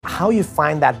how you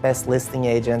find that best listing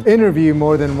agent. Interview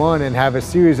more than one and have a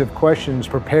series of questions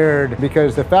prepared,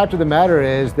 because the fact of the matter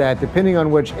is that depending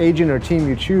on which agent or team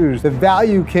you choose, the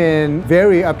value can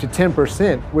vary up to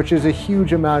 10%, which is a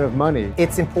huge amount of money.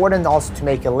 It's important also to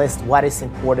make a list what is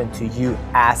important to you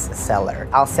as a seller.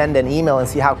 I'll send an email and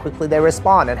see how quickly they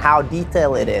respond and how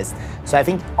detailed it is. So I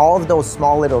think all of those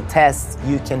small little tests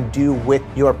you can do with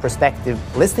your prospective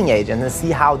listing agent and see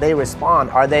how they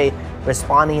respond. Are they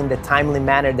responding in the timely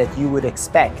manner that you would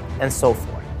expect, and so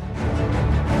forth.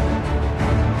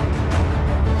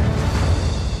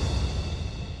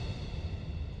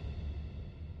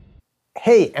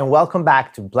 Hey, and welcome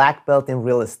back to Black Belt in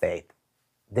Real Estate.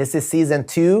 This is season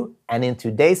 2, and in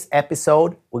today's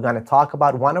episode, we're going to talk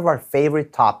about one of our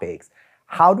favorite topics: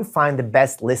 how to find the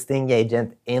best listing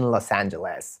agent in Los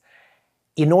Angeles.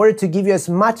 In order to give you as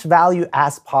much value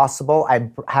as possible, I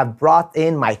have brought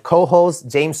in my co-host,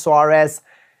 James Suarez.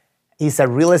 He's a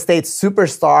real estate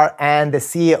superstar and the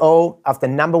CEO of the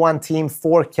 #1 team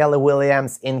for Keller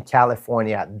Williams in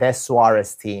California, the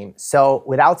Suarez team. So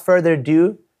without further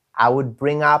ado, I would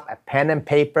bring up a pen and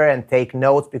paper and take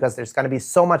notes, because there's going to be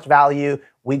so much value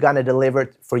we're going to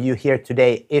deliver for you here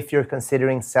today if you're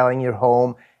considering selling your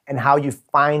home, and how you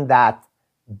find that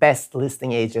best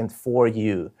listing agent for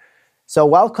you. So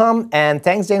welcome, and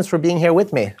thanks, James, for being here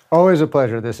with me. Always a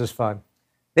pleasure. This is fun.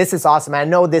 This is awesome. I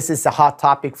know this is a hot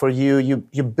topic for you.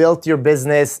 You built your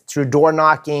business through door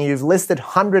knocking. You've listed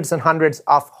hundreds and hundreds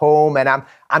of homes, and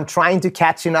I'm trying to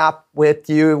catching up with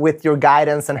you with your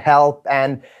guidance and help.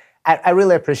 And I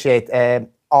really appreciate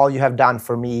all you have done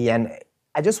for me. And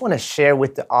I just want to share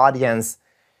with the audience,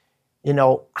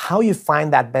 how you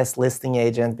find that best listing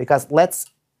agent, because let's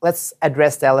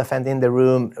address the elephant in the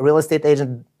room. A real estate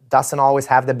agent doesn't always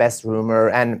have the best rumor,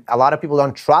 and a lot of people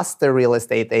don't trust the real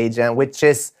estate agent, which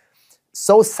is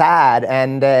so sad.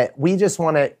 And we just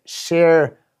want to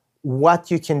share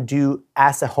what you can do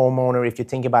as a homeowner if you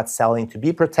think about selling, to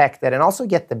be protected and also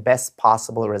get the best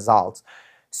possible results.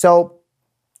 So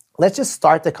let's just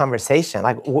start the conversation.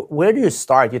 Like, where do you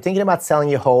start? You're thinking about selling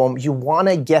your home. You want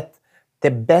to get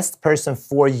the best person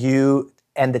for you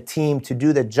and the team to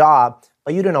do the job,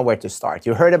 but you don't know where to start.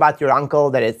 You heard about your uncle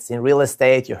that it's in real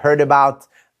estate. You heard about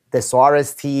the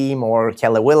Suarez team or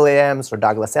Keller Williams or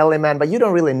Douglas Elliman, but you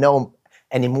don't really know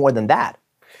any more than that.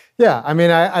 Yeah,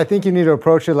 I think you need to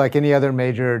approach it like any other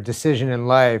major decision in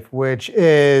life, which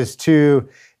is to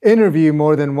interview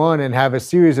more than one and have a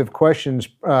series of questions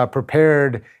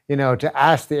prepared, to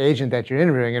ask the agent that you're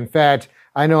interviewing. In fact,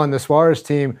 I know on the Suarez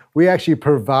team, we actually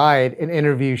provide an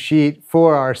interview sheet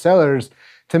for our sellers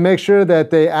to make sure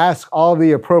that they ask all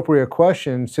the appropriate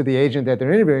questions to the agent that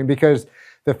they're interviewing, because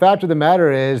the fact of the matter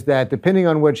is that depending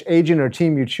on which agent or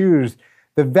team you choose,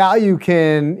 the value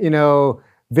can,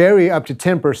 vary up to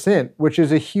 10%, which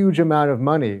is a huge amount of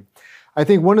money. I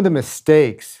think one of the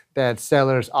mistakes that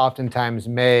sellers oftentimes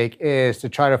make is to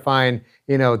try to find,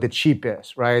 the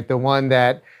cheapest, right? The one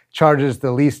that charges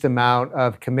the least amount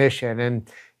of commission. And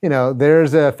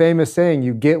there's a famous saying,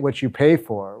 you get what you pay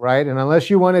for, right? And unless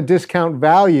you want a discount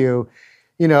value,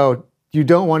 you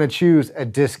don't want to choose a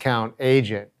discount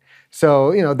agent.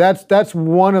 So, that's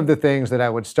one of the things that I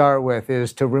would start with,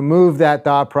 is to remove that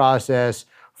thought process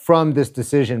from this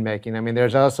decision making.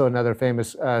 There's also another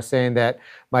famous saying that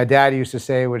my dad used to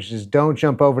say, which is, don't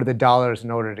jump over the dollars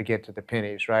in order to get to the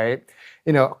pennies, right?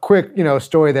 Quick,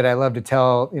 story that I love to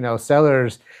tell,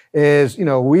 sellers is,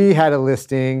 we had a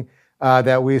listing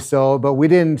that we sold, but we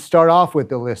didn't start off with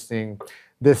the listing.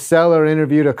 The seller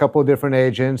interviewed a couple of different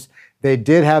agents. They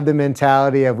did have the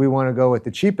mentality of, we want to go with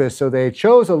the cheapest. So they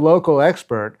chose a local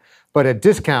expert, but a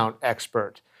discount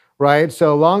expert, right?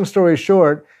 So long story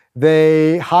short,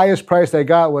 the highest price they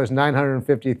got was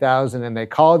 $950,000, and they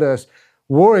called us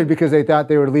worried because they thought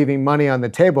they were leaving money on the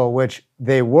table, which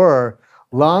they were.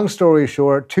 Long story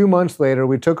short, 2 months later,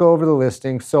 we took over the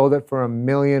listing, sold it for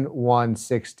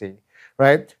 $1,160,000,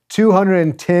 right?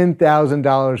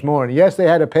 $210,000 more. And yes, they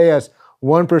had to pay us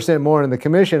 1% more in the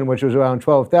commission, which was around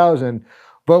 $12,000.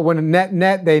 But when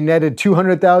net they netted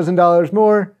 $200,000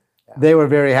 more, they were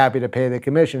very happy to pay the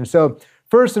commission. So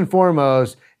first and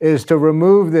foremost is to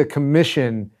remove the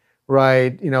commission,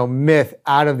 right, myth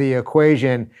out of the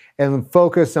equation and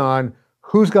focus on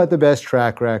who's got the best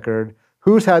track record,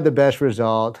 who's had the best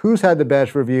result, who's had the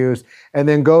best reviews, and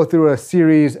then go through a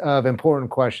series of important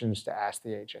questions to ask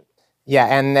the agent. Yeah,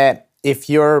 and if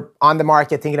you're on the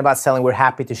market thinking about selling, we're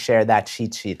happy to share that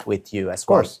cheat sheet with you as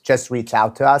well. Of course. Just reach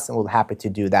out to us and we're happy to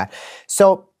do that.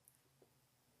 So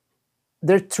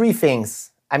there are 3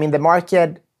 things. The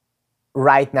market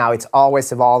right now, it's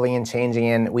always evolving and changing,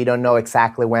 and we don't know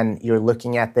exactly when you're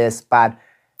looking at this, but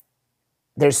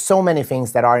there's so many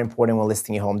things that are important when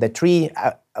listing a home. The three,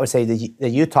 I would say, that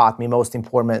you taught me most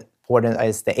important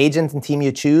is the agent and team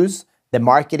you choose, the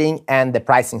marketing, and the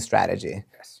pricing strategy.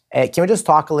 Yes. Can we just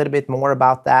talk a little bit more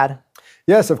about that?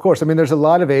 Yes, of course. I mean, there's a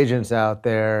lot of agents out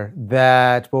there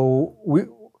that what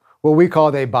we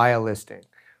call they buy a listing,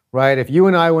 right? If you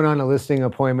and I went on a listing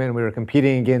appointment and we were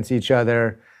competing against each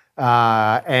other,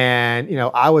 and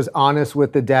I was honest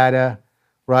with the data,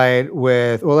 right?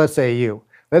 Let's say you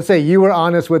were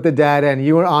honest with the data and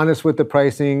you were honest with the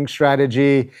pricing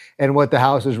strategy and what the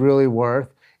house is really worth,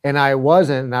 and I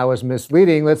wasn't, and I was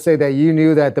misleading. Let's say that you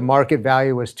knew that the market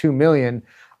value was $2 million.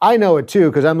 I know it too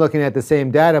because I'm looking at the same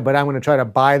data, but I'm going to try to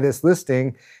buy this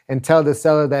listing and tell the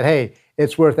seller that, hey,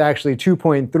 it's worth actually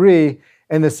 2.3.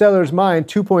 In the seller's mind,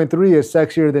 2.3 is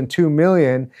sexier than 2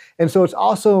 million. And so it's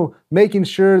also making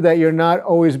sure that you're not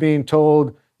always being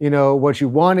told, what you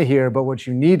want to hear, but what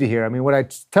you need to hear. I mean, what I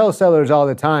tell sellers all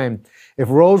the time, if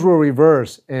roles were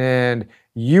reversed and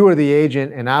you were the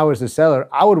agent and I was the seller,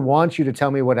 I would want you to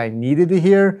tell me what I needed to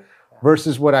hear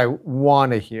versus what I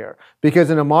want to hear. Because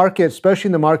in a market, especially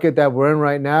in the market that we're in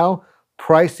right now,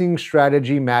 pricing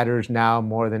strategy matters now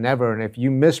more than ever. And if you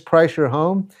misprice your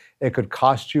home, it could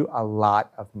cost you a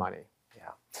lot of money.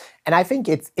 Yeah. And I think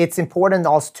it's important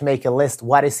also to make a list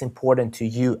what is important to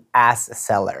you as a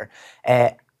seller.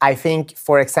 I think,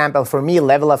 for example, for me,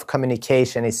 level of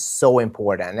communication is so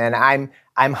important. And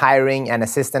I'm hiring an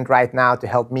assistant right now to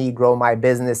help me grow my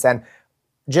business. And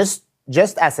just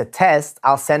as a test,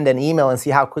 I'll send an email and see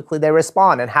how quickly they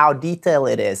respond and how detailed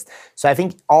it is. So I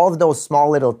think all of those small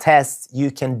little tests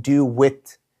you can do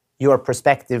with your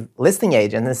prospective listing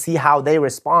agent and see how they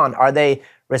respond. Are they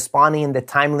responding in the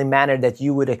timely manner that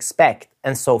you would expect,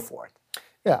 and so forth?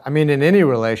 Yeah, I mean, in any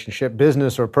relationship,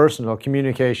 business or personal,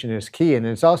 communication is key. And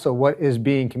it's also what is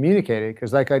being communicated.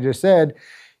 Because like I just said,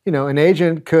 an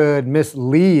agent could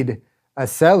mislead a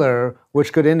seller,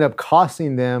 which could end up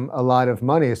costing them a lot of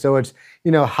money. So it's,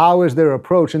 how is their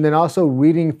approach? And then also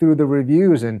reading through the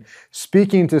reviews and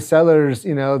speaking to sellers,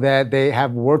 that they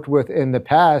have worked with in the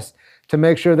past to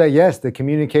make sure that, yes, the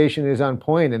communication is on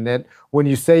point and that when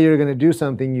you say you're going to do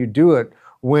something, you do it.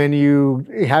 When you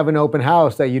have an open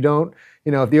house, that you don't,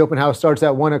 if the open house starts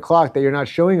at 1 o'clock, that you're not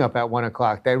showing up at 1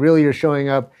 o'clock, that really you're showing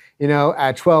up,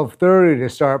 at 12:30 to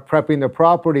start prepping the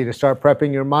property, to start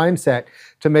prepping your mindset,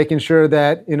 to making sure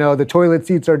that, the toilet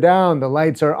seats are down, the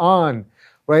lights are on,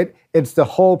 right? It's the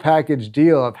whole package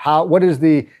deal of what is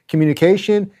the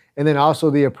communication and then also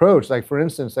the approach. Like for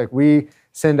instance, like we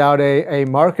send out a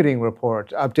marketing report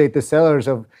to update the sellers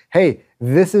of, hey,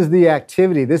 this is the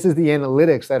activity, this is the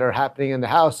analytics that are happening in the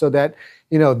house so that,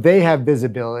 they have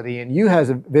visibility and you have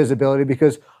visibility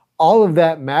because all of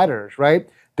that matters, right?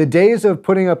 The days of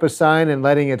putting up a sign and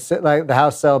letting it sit like the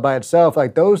house sell by itself,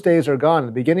 like those days are gone. At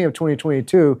the beginning of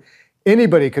 2022,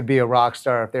 anybody could be a rock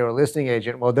star if they were a listing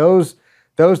agent. Well, those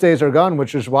days are gone,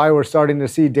 which is why we're starting to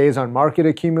see days on market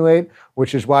accumulate,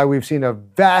 which is why we've seen a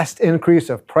vast increase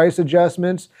of price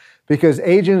adjustments because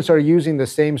agents are using the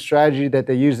same strategy that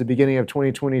they used at the beginning of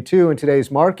 2022 in today's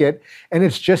market, and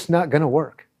it's just not going to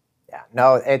work. Yeah,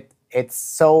 no, it's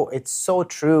so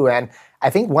true. And I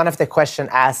think one of the questions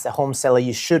as a home seller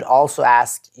you should also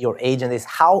ask your agent is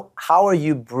how are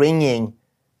you bringing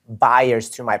buyers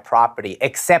to my property,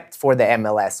 except for the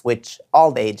MLS, which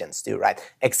all the agents do, right?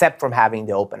 Except from having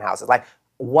the open houses. Like,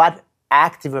 what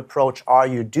active approach are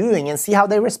you doing, and see how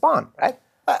they respond, right?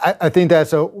 I think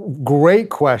that's a great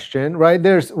question, right?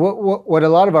 There's what a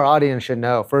lot of our audience should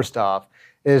know, first off,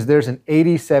 is there's an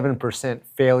 87%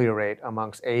 failure rate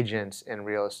amongst agents in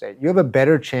real estate. You have a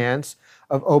better chance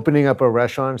of opening up a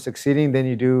restaurant and succeeding than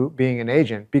you do being an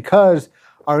agent because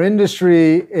our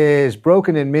industry is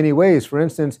broken in many ways. For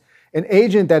instance, an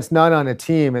agent that's not on a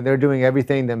team and they're doing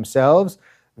everything themselves,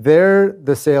 they're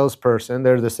the salesperson,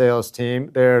 they're the sales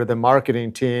team, they're the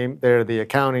marketing team, they're the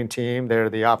accounting team, they're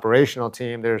the operational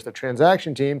team, there's the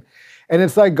transaction team. And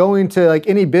it's like going to like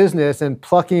any business and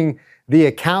plucking the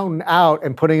accountant out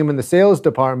and putting him in the sales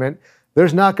department.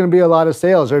 There's not going to be a lot of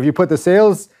sales. Or if you put the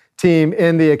sales team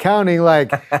in the accounting,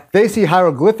 like they see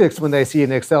hieroglyphics when they see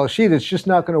an Excel sheet, it's just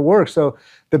not going to work. So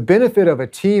the benefit of a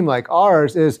team like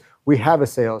ours is we have a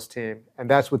sales team and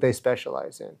that's what they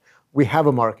specialize in. We have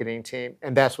a marketing team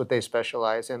and that's what they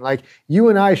specialize in. Like you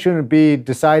and I shouldn't be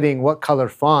deciding what color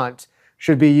font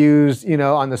should be used,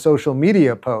 on the social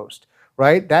media post,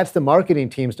 right? That's the marketing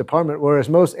team's department. Whereas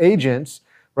most agents,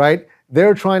 right,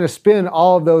 they're trying to spin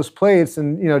all of those plates.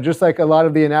 And, just like a lot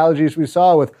of the analogies we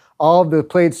saw with all of the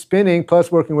plates spinning,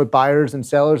 plus working with buyers and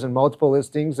sellers and multiple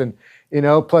listings and,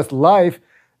 plus life,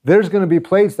 there's going to be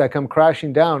plates that come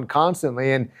crashing down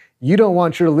constantly. And you don't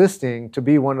want your listing to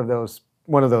be one of those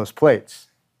one of those plates.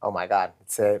 Oh my God,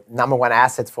 it's a number one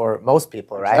asset for most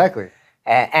people, right? Exactly.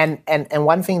 And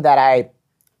one thing that I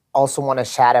also want to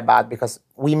chat about, because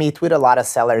we meet with a lot of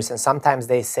sellers and sometimes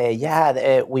they say,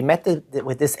 yeah, we met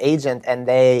with this agent and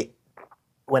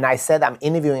when I said I'm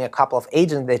interviewing a couple of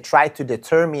agents, they tried to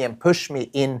deter me and push me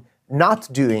in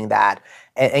not doing that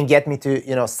and get me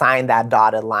to sign that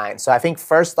dotted line. So I think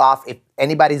first off, if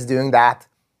anybody's doing that,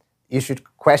 you should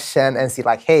question and see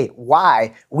like, hey,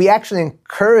 why? We actually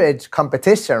encourage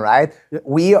competition, right? Yeah.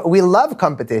 We love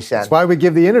competition. That's why we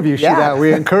give the interview sheet out.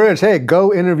 We encourage, hey,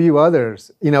 go interview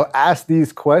others. Ask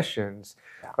these questions,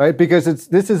 right? Because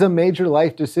this is a major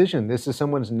life decision. This is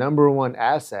someone's number one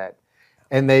asset.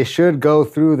 And they should go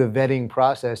through the vetting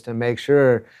process to make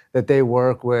sure that they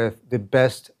work with the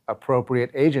best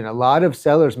appropriate agent. A lot of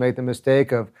sellers make the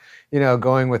mistake of,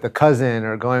 going with a cousin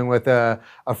or going with a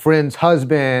friend's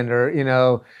husband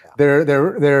or,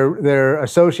 their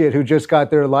associate who just got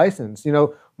their license.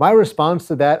 My response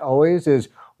to that always is,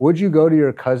 would you go to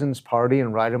your cousin's party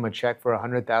and write him a check for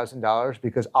 $100,000?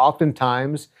 Because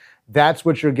oftentimes that's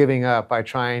what you're giving up by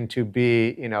trying to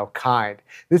be, kind.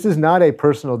 This is not a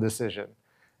personal decision.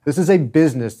 This is a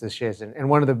business decision, and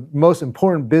one of the most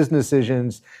important business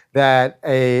decisions that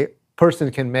a person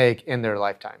can make in their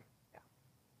lifetime.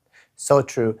 So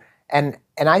true. And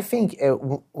I think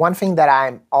one thing that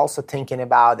I'm also thinking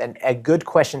about, and a good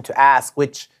question to ask,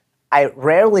 which I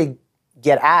rarely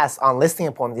get asked on listing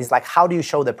appointments, is like, how do you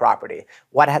show the property?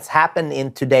 What has happened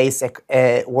in today's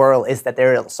world is that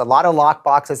there's a lot of lock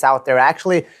boxes out there. I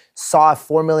actually saw a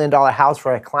 $4 million house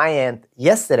for a client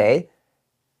yesterday,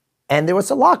 and there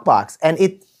was a lockbox.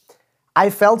 And I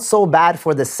felt so bad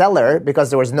for the seller because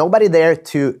there was nobody there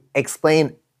to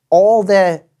explain all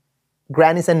the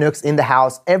grannies and nooks in the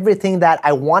house, everything that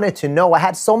I wanted to know. I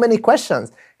had so many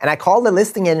questions. And I called the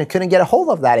listing agent and couldn't get a hold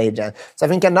of that agent. So I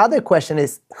think another question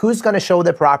is, who's going to show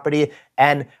the property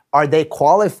and are they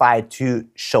qualified to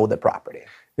show the property?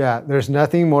 Yeah, there's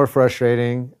nothing more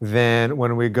frustrating than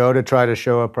when we go to try to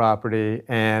show a property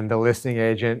and the listing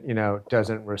agent,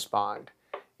 doesn't respond.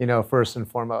 First and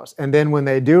foremost. And then when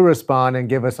they do respond and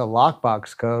give us a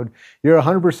lockbox code, you're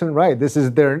 100% right.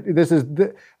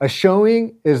 A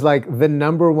showing is like the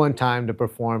number one time to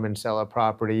perform and sell a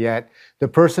property, yet the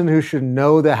person who should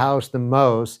know the house the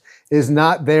most is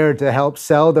not there to help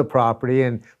sell the property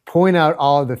and point out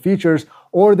all of the features,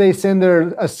 or they send their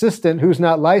assistant who's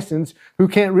not licensed, who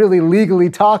can't really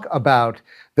legally talk about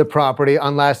the property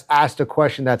unless asked a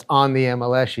question that's on the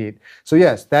MLS sheet. So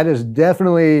yes, that is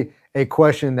definitely a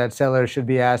question that sellers should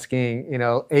be asking,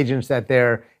 agents that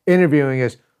they're interviewing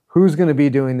is, who's going to be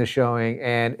doing the showing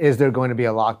and is there going to be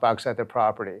a lockbox at the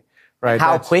property, right?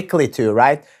 How quickly too,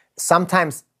 right?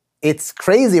 Sometimes it's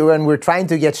crazy when we're trying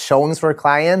to get showings for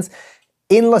clients.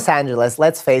 In Los Angeles,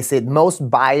 let's face it, most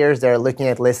buyers that are looking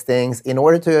at listings, in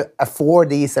order to afford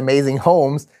these amazing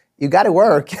homes, you got to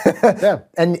work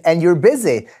and you're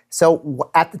busy.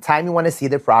 So at the time you want to see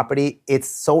the property, it's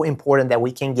so important that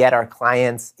we can get our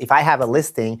clients. If I have a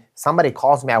listing, somebody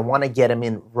calls me, I want to get them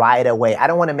in right away. I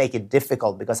don't want to make it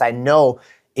difficult because I know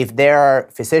if there are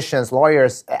physicians,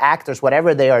 lawyers, actors,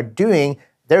 whatever they are doing,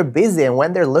 they're busy. And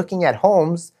when they're looking at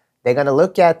homes, they're going to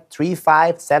look at 3,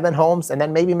 5, 7 homes and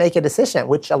then maybe make a decision,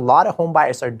 which a lot of home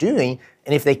buyers are doing.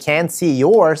 And if they can't see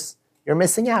yours, you're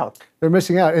missing out. They're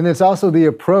missing out. And it's also the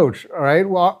approach, all right?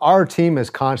 Well, our team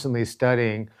is constantly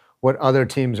studying what other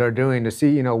teams are doing to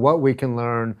see, what we can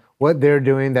learn, what they're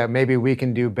doing that maybe we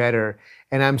can do better.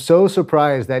 And I'm so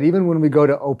surprised that even when we go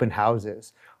to open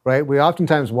houses, right? We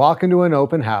oftentimes walk into an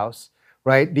open house,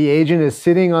 right? The agent is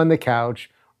sitting on the couch,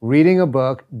 reading a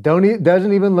book,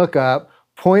 doesn't even look up,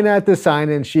 point at the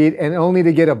sign-in sheet, and only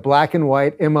to get a black and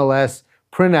white MLS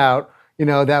printout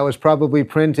that was probably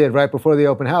printed right before the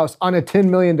open house on a $10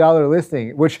 million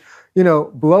listing, which,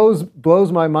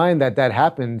 blows my mind that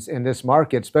happens in this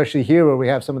market, especially here where we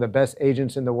have some of the best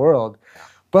agents in the world.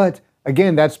 But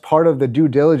again, that's part of the due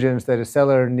diligence that a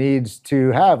seller needs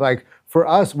to have. Like for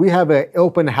us, we have an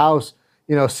open house,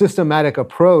 systematic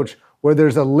approach where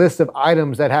there's a list of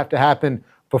items that have to happen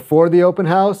before the open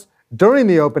house, during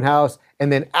the open house,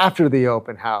 and then after the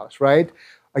open house, right?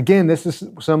 Again, this is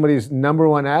somebody's number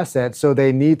one asset, so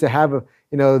they need to have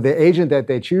the agent that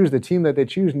they choose, the team that they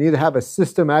choose, need to have a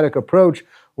systematic approach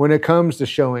when it comes to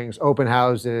showings, open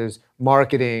houses,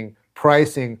 marketing,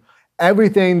 pricing,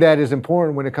 everything that is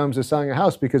important when it comes to selling a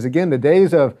house. Because again, the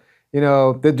days of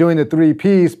doing the 3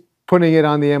 Ps, putting it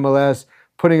on the MLS,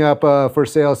 putting up a for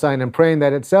sale sign and praying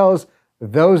that it sells,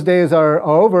 those days are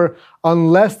over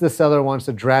unless the seller wants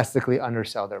to drastically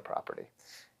undersell their property.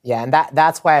 Yeah, and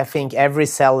that's why I think every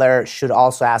seller should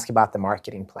also ask about the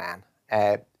marketing plan.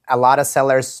 a lot of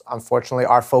sellers, unfortunately,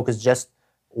 are focused just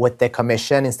with the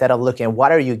commission instead of looking at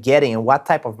what are you getting and what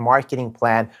type of marketing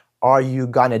plan are you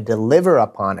going to deliver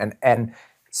upon. And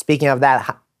speaking of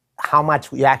that, how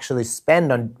much you actually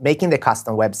spend on making the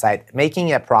custom website,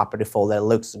 making a property folder that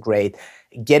looks great,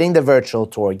 getting the virtual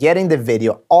tour, getting the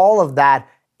video, all of that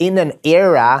in an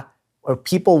era where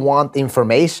people want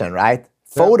information, right?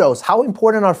 Photos, how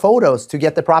important are photos to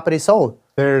get the property sold?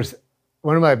 There's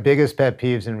one of my biggest pet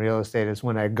peeves in real estate is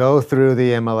when I go through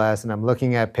the MLS and I'm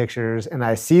looking at pictures and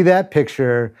I see that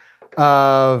picture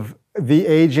of the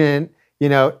agent,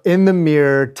 in the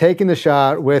mirror, taking the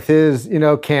shot with his,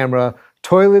 camera,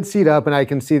 toilet seat up, and I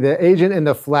can see the agent in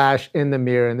the flash in the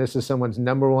mirror, and this is someone's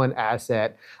number one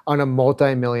asset on a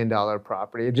multi-million-dollar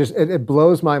property. It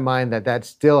blows my mind that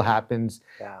still happens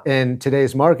in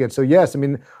today's market. So yes,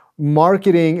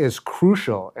 marketing is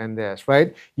crucial in this,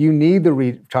 right? You need the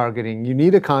retargeting. You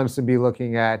need to constantly be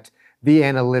looking at the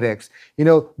analytics.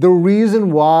 The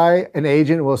reason why an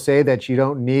agent will say that you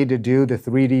don't need to do the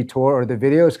 3D tour or the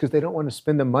video is because they don't want to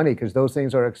spend the money because those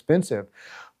things are expensive.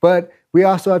 But we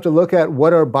also have to look at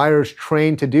what are buyers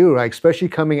trained to do, right? Especially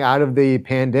coming out of the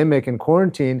pandemic and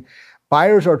quarantine,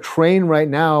 buyers are trained right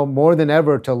now more than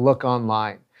ever to look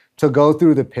online, to go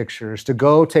through the pictures, to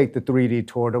go take the 3D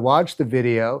tour, to watch the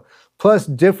video. Plus,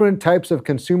 different types of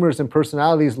consumers and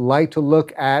personalities like to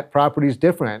look at properties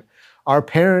different. Our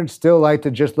parents still like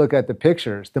to just look at the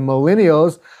pictures. The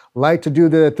millennials like to do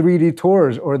the 3D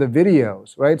tours or the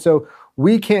videos, right? So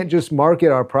we can't just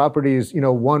market our properties,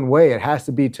 one way. It has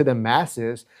to be to the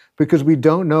masses because we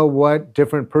don't know what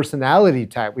different personality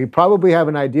type. We probably have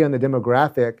an idea on the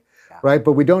demographic, right?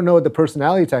 But we don't know the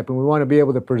personality type, and we want to be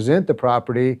able to present the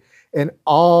property in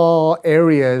all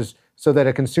areas so that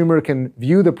a consumer can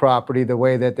view the property the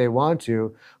way that they want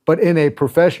to, but in a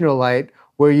professional light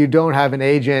where you don't have an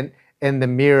agent in the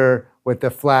mirror with the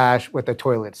flash with the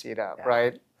toilet seat up,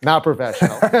 right? Not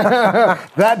professional.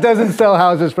 That doesn't sell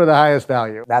houses for the highest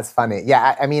value. That's funny.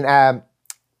 Yeah,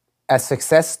 a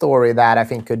success story that I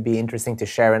think could be interesting to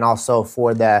share, and also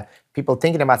for the people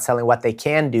thinking about selling, what they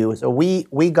can do. So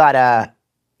we got a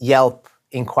Yelp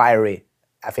inquiry,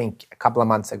 I think a couple of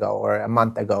months ago or a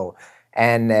month ago,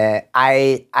 and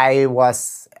I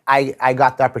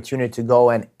got the opportunity to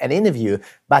go and interview.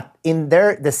 But in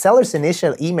the seller's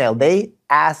initial email, they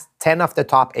asked 10 of the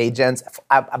top agents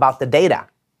about the data.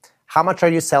 How much are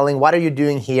you selling? What are you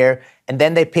doing here? And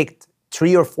then they picked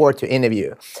 3 or 4 to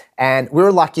interview. And we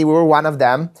were lucky, we were one of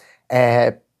them.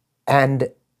 And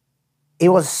it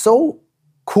was so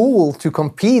cool to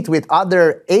compete with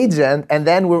other agents. And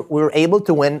then we were able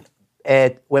to win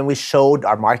when we showed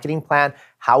our marketing plan,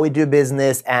 how we do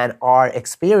business, and our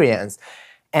experience.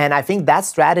 And I think that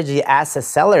strategy as a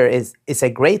seller is a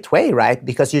great way, right?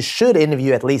 Because you should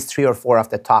interview at least 3 or 4 of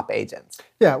the top agents.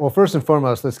 Yeah, well, first and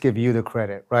foremost, let's give you the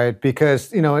credit, right? Because,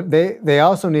 they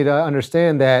also need to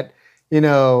understand that,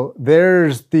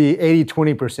 there's the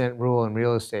 80-20% rule in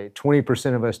real estate.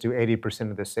 20% of us do 80%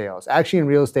 of the sales. Actually, in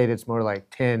real estate, it's more like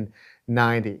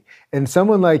 10-90. And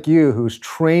someone like you who's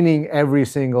training every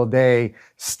single day,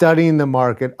 studying the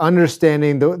market,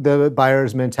 understanding the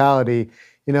buyer's mentality,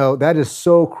 that is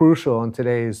so crucial in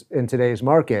today's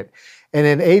market. And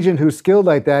an agent who's skilled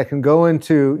like that can go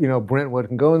into, Brentwood,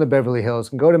 can go into Beverly Hills,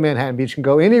 can go to Manhattan Beach, can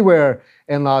go anywhere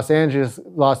in Los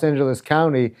Angeles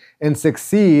County and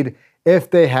succeed if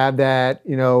they have that,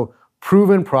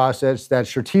 proven process, that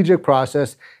strategic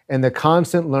process, and the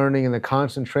constant learning and the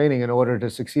constant training in order to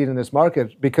succeed in this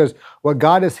market. Because what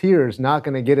got us here is not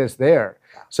going to get us there.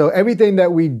 So everything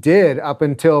that we did up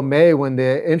until May when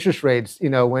the interest rates,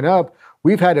 went up,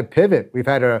 we've had to pivot. We've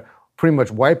had to pretty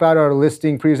much wipe out our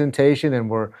listing presentation, and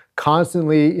we're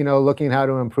constantly, looking how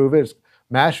to improve it. It's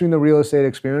mastering the real estate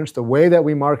experience. The way that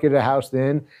we market a house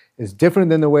then is different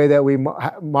than the way that we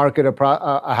market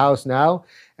a house now,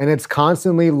 and it's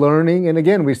constantly learning. And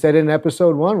again, we said it in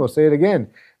episode 1, we'll say it again.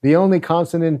 The only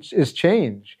constant is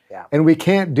change. Yeah. And we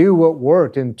can't do what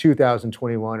worked in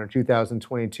 2021 or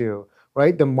 2022.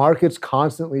 Right? The market's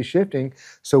constantly shifting,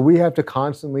 so we have to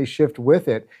constantly shift with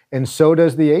it, and so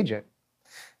does the agent.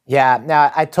 Yeah,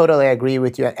 no, I totally agree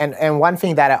with you. And one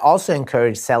thing that I also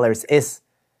encourage sellers is,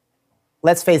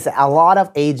 let's face it, a lot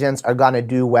of agents are going to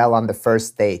do well on the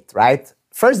first date, right?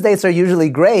 First dates are usually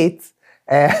great,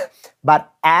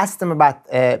 but ask them about,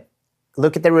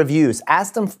 look at the reviews,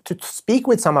 ask them to speak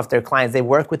with some of their clients they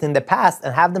worked with in the past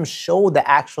and have them show the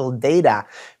actual data,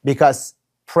 because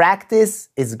practice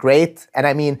is great.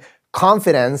 And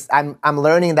confidence, I'm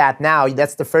learning that now.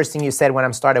 That's the first thing you said when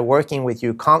I started working with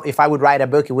you. If I would write a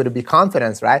book, it would be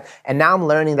confidence, right? And now I'm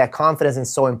learning that confidence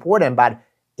is so important, but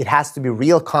It has to be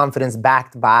real confidence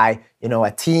backed by,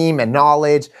 a team and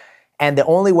knowledge. And the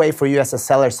only way for you as a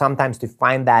seller sometimes to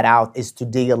find that out is to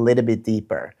dig a little bit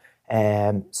deeper.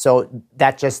 So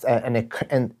that's just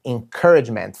an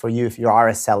encouragement for you if you are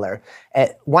a seller.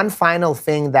 One final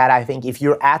thing that I think, if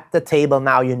you're at the table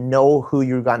now, you know who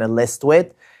you're going to list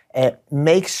with.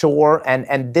 Make sure,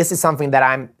 and this is something that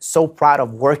I'm so proud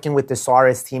of working with the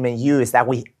Saris team and you, is that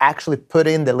we actually put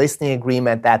in the listing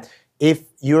agreement that if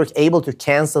you're able to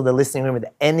cancel the listing agreement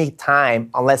at any time,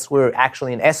 unless we're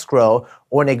actually in escrow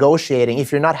or negotiating,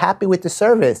 if you're not happy with the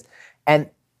service. And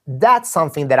that's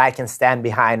something that I can stand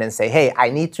behind and say, hey, I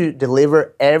need to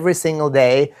deliver every single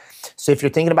day. So if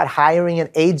you're thinking about hiring an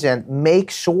agent,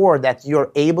 make sure that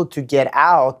you're able to get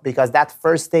out, because that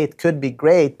first date could be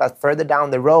great, but further down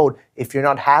the road, if you're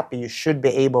not happy, you should be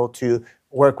able to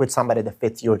work with somebody that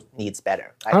fits your needs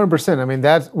better. Right? 100%. I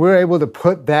mean, we're able to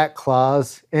put that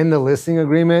clause in the listing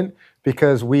agreement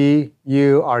because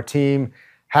you, our team,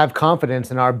 have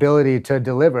confidence in our ability to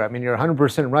deliver. I mean, you're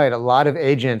 100% right. A lot of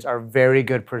agents are very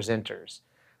good presenters,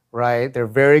 right? They're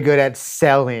very good at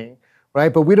selling,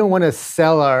 right? But we don't want to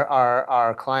sell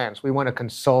our clients. We want to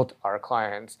consult our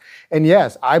clients. And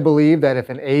yes, I believe that if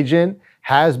an agent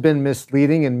has been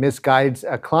misleading and misguides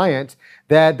a client,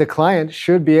 that the client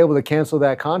should be able to cancel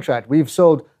that contract. We've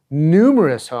sold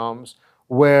numerous homes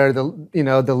where the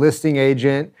listing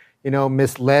agent,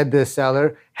 misled the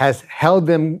seller, has held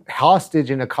them hostage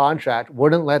in a contract,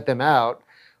 wouldn't let them out,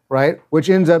 right? Which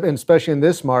ends up, especially in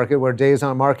this market where days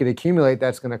on market accumulate,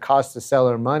 that's going to cost the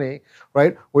seller money,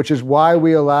 right? Which is why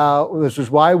we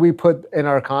put in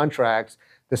our contracts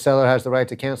the seller has the right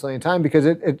to cancel anytime, because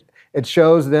it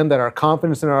shows them that our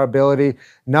confidence in our ability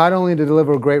not only to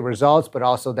deliver great results, but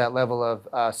also that level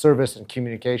of service and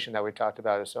communication that we talked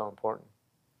about is so important.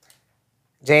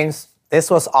 James,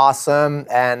 this was awesome,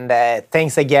 and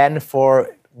thanks again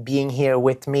for being here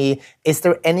with me. Is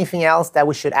there anything else that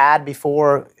we should add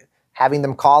before having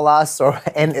them call us or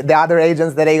and the other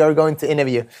agents that they are going to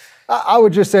interview? I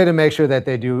would just say to make sure that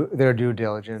they do their due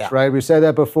diligence, right? We said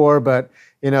that before, but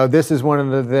this is one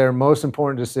of their most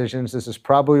important decisions. This is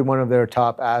probably one of their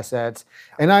top assets.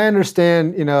 And I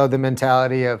understand, the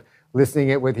mentality of listing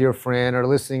it with your friend or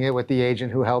listing it with the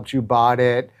agent who helped you bought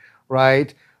it,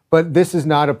 right? But this is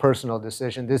not a personal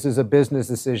decision. This is a business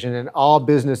decision, and all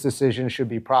business decisions should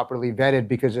be properly vetted,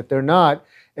 because if they're not,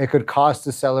 it could cost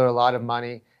the seller a lot of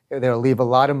money. They'll leave a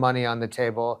lot of money on the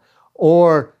table,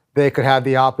 or they could have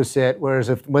the opposite, whereas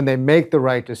when they make the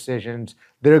right decisions,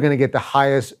 they're going to get the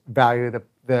highest value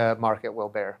the market will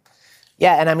bear.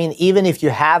 Yeah, and I mean, even if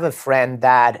you have a friend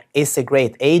that is a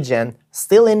great agent,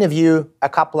 still interview a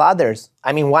couple others.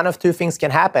 I mean, one of two things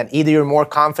can happen. Either you're more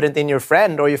confident in your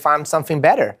friend or you found something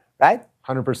better, right?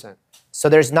 100%. So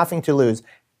there's nothing to lose.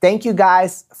 Thank you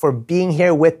guys for being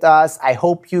here with us. I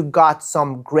hope you got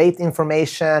some great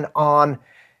information on,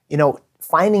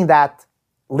 finding that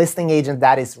listing agent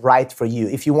that is right for you.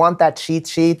 If you want that cheat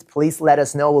sheet, please let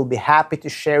us know. We'll be happy to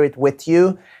share it with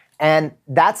you. And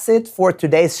that's it for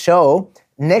today's show.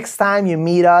 Next time you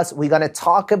meet us, we're going to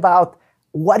talk about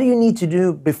what do you need to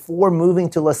do before moving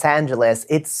to Los Angeles.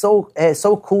 It's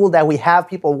so cool that we have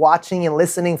people watching and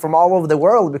listening from all over the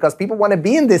world, because people want to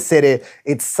be in this city.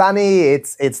 It's sunny,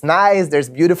 it's nice, there's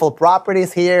beautiful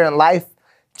properties here, and life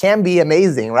can be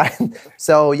amazing, right?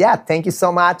 So yeah, thank you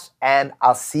so much, and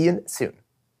I'll see you soon.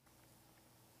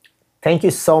 Thank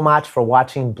you so much for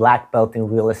watching Black Belt in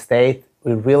Real Estate.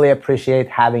 We really appreciate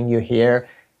having you here.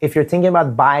 If you're thinking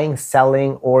about buying,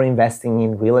 selling, or investing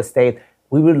in real estate,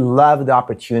 we would love the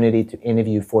opportunity to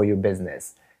interview for your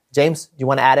business. James, do you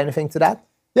want to add anything to that?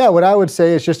 Yeah, what I would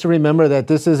say is just to remember that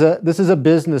this is a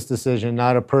business decision,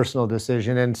 not a personal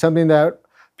decision. And something that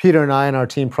Peter and I and our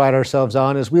team pride ourselves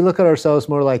on is we look at ourselves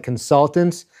more like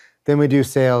consultants than we do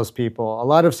salespeople. A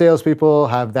lot of salespeople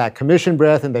have that commission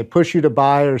breath and they push you to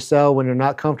buy or sell when you're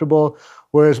not comfortable,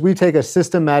 whereas we take a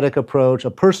systematic approach, a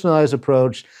personalized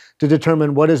approach to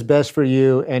determine what is best for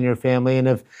you and your family. And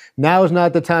if now is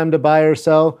not the time to buy or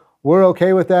sell, we're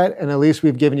okay with that, and at least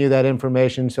we've given you that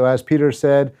information. So as Peter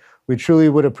said, we truly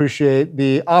would appreciate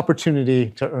the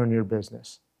opportunity to earn your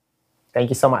business. Thank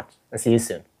you so much, and see you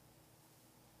soon.